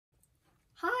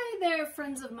there,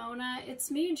 friends of Mona.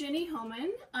 It's me, Jeni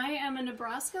Homan. I am a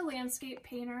Nebraska landscape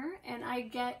painter, and I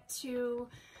get to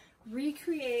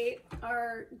recreate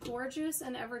our gorgeous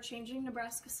and ever-changing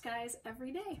Nebraska skies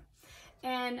every day.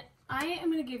 And I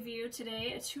am going to give you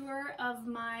today a tour of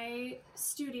my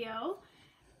studio,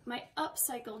 my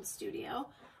upcycled studio.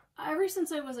 Ever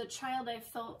since I was a child, I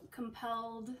felt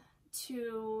compelled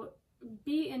to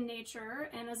be in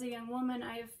nature, and as a young woman,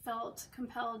 I felt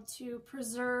compelled to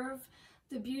preserve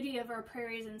the beauty of our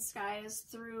prairies and skies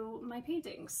through my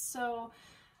paintings. So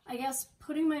I guess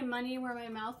putting my money where my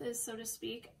mouth is, so to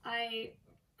speak, I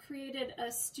created a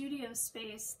studio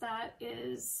space that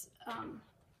is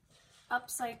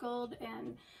upcycled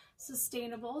and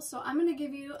sustainable. So I'm going to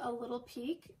give you a little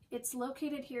peek. It's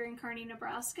located here in Kearney,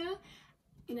 Nebraska,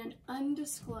 in an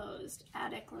undisclosed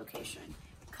attic location.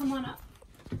 Come on up.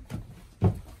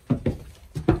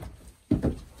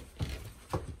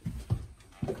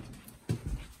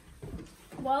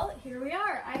 Well, here we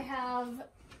are. I have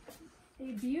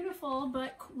a beautiful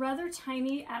but rather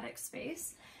tiny attic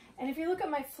space. And if you look at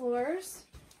my floors,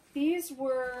 these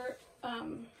were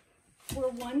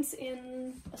once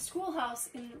in a schoolhouse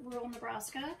in rural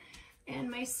Nebraska, and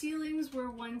my ceilings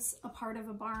were once a part of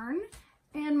a barn.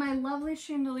 And my lovely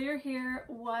chandelier here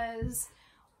was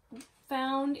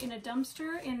found in a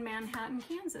dumpster in Manhattan,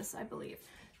 Kansas, I believe.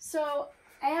 So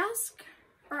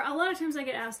a lot of times I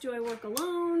get asked, do I work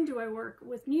alone? Do I work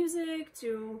with music?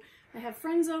 Do I have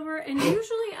friends over? And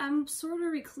usually I'm sort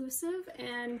of reclusive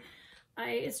and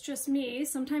it's just me.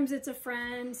 Sometimes it's a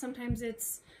friend, sometimes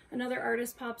it's another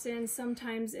artist pops in,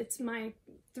 sometimes it's one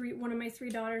of my three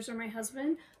daughters or my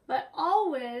husband, but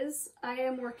always I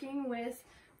am working with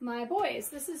my boys.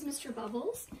 This is Mr.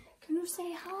 Bubbles. Can you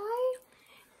say hi?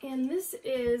 And this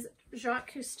is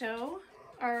Jacques Cousteau,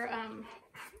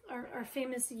 our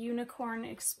famous unicorn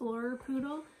explorer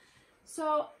poodle.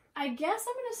 So I guess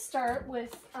I'm going to start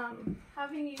with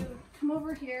having you come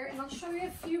over here, and I'll show you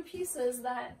a few pieces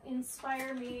that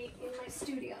inspire me in my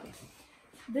studio.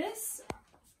 This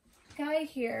guy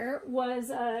here was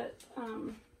a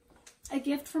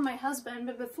gift from my husband,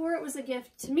 but before it was a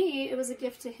gift to me, it was a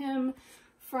gift to him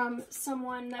from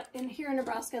someone here in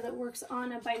Nebraska that works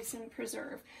on a bison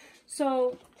preserve.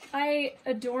 So I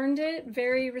adorned it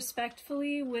very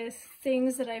respectfully with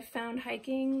things that I found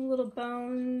hiking, little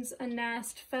bones, a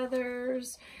nest,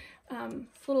 feathers,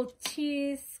 little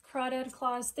teeth, crawdad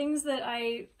claws, things that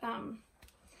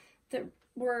that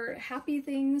were happy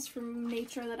things from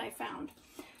nature that I found.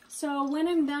 So when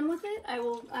I'm done with it,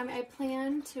 I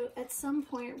plan to at some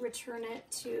point return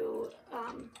it to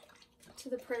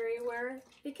the prairie where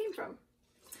it came from.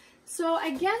 So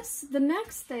I guess the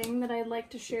next thing that I'd like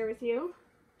to share with you,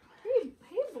 hey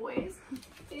boys,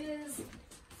 is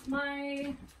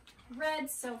my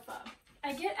red sofa.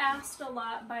 I get asked a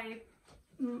lot by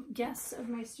guests of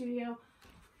my studio,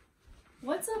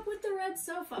 what's up with the red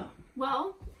sofa?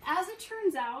 Well, as it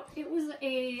turns out, it was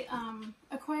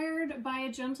acquired by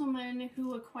a gentleman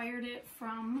who acquired it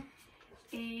from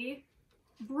a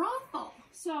brothel.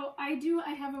 So I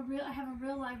have a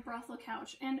real live brothel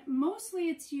couch, and mostly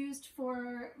it's used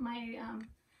for my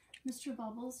Mr.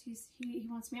 Bubbles. He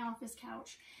wants me off his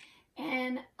couch,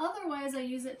 and otherwise I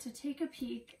use it to take a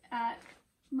peek at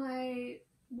my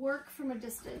work from a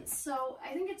distance. So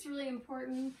I think it's really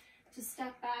important to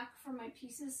step back from my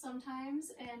pieces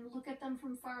sometimes and look at them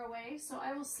from far away. So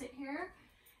I will sit here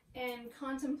and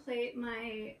contemplate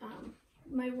my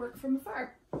my work from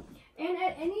afar. And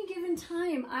at any given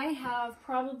time, I have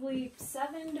probably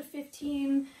 7 to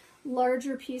 15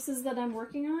 larger pieces that I'm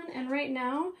working on. And right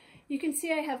now, you can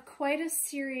see I have quite a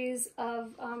series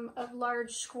of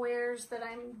large squares that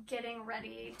I'm getting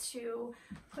ready to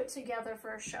put together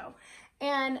for a show.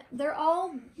 And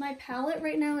my palette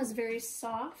right now is very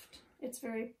soft. It's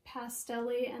very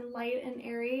pastel-y and light and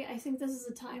airy. I think this is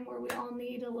a time where we all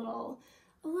need a little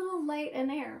light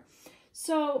and air.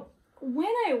 So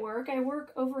when I work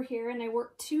over here, and I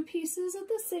work 2 pieces at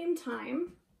the same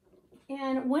time.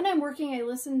 And when I'm working, I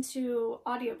listen to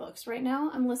audiobooks. Right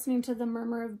now, I'm listening to The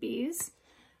Murmur of Bees,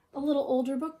 a little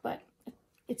older book, but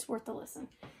it's worth a listen.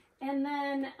 And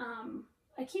then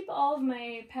I keep all of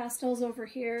my pastels over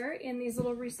here in these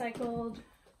little recycled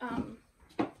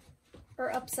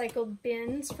or upcycled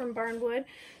bins from Barnwood.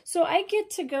 So I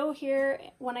get to go here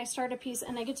when I start a piece,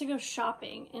 and I get to go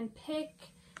shopping and pick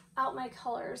out my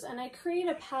colors, and I create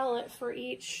a palette for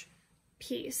each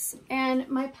piece. And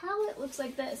my palette looks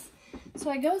like this. So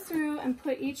I go through and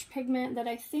put each pigment that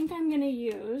I think I'm going to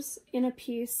use in a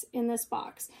piece in this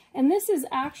box. And this is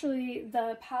actually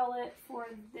the palette for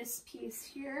this piece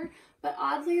here, but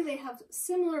oddly they have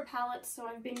similar palettes, so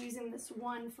I've been using this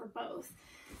one for both.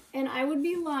 And I would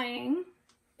be lying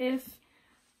if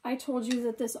I told you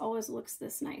that this always looks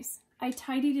this nice. I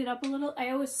tidied it up a little. I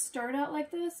always start out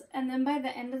like this, and then by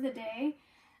the end of the day,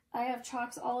 I have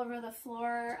chalks all over the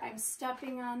floor. I'm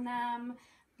stepping on them.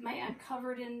 I'm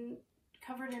covered in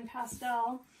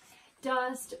pastel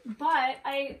dust, but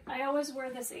I always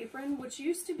wear this apron, which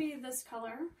used to be this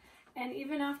color, and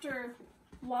even after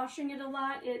washing it a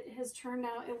lot, it has turned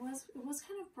out, it was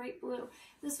kind of bright blue.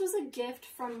 This was a gift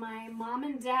from my mom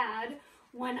and dad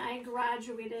when I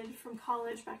graduated from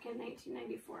college back in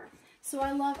 1994. So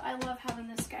I love having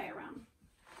this guy around.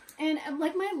 And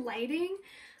like my lighting,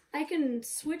 I can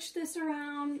switch this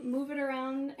around, move it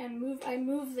around, and I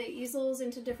move the easels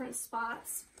into different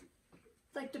spots,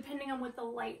 like depending on what the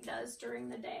light does during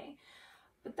the day.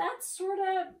 But that's sort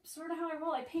of how I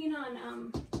roll. I paint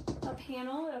on a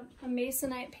panel, a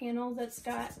masonite panel that's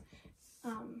got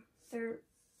so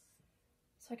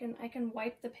I can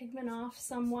wipe the pigment off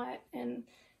somewhat, and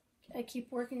I keep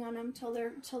working on them till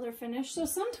they're finished. So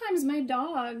sometimes my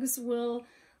dogs will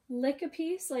lick a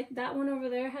piece, like that one over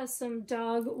there has some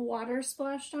dog water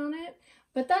splashed on it,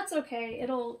 but that's okay.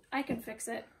 I can fix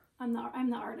it. I'm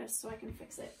the artist, so I can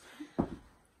fix it.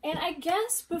 And I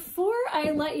guess before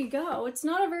I let you go, it's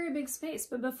not a very big space,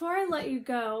 but before I let you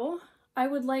go, I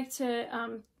would like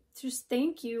to just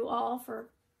thank you all for,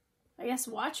 I guess,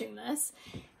 watching this.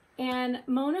 And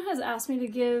Mona has asked me to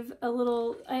give a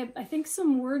little, I think,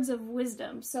 some words of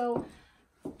wisdom. So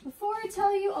before I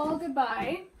tell you all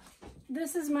goodbye,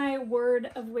 this is my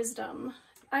word of wisdom.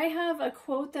 I have a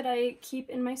quote that I keep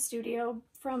in my studio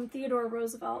from Theodore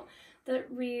Roosevelt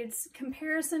that reads,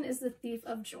 "Comparison is the thief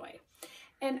of joy."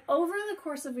 And over the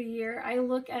course of a year, I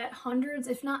look at hundreds,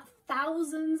 if not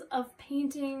thousands, of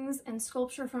paintings and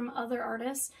sculpture from other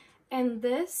artists. And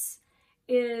this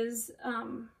is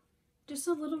just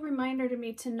a little reminder to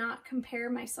me to not compare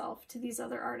myself to these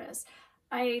other artists.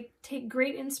 I take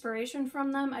great inspiration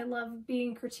from them. I love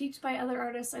being critiqued by other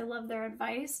artists. I love their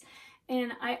advice,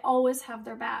 and I always have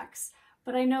their backs.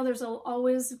 But I know there's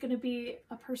always going to be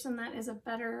a person that is a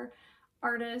better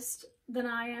artist than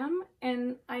I am,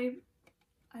 and I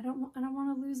don't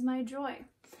want to lose my joy.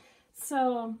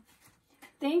 So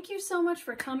thank you so much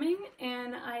for coming,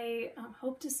 and I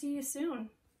hope to see you soon.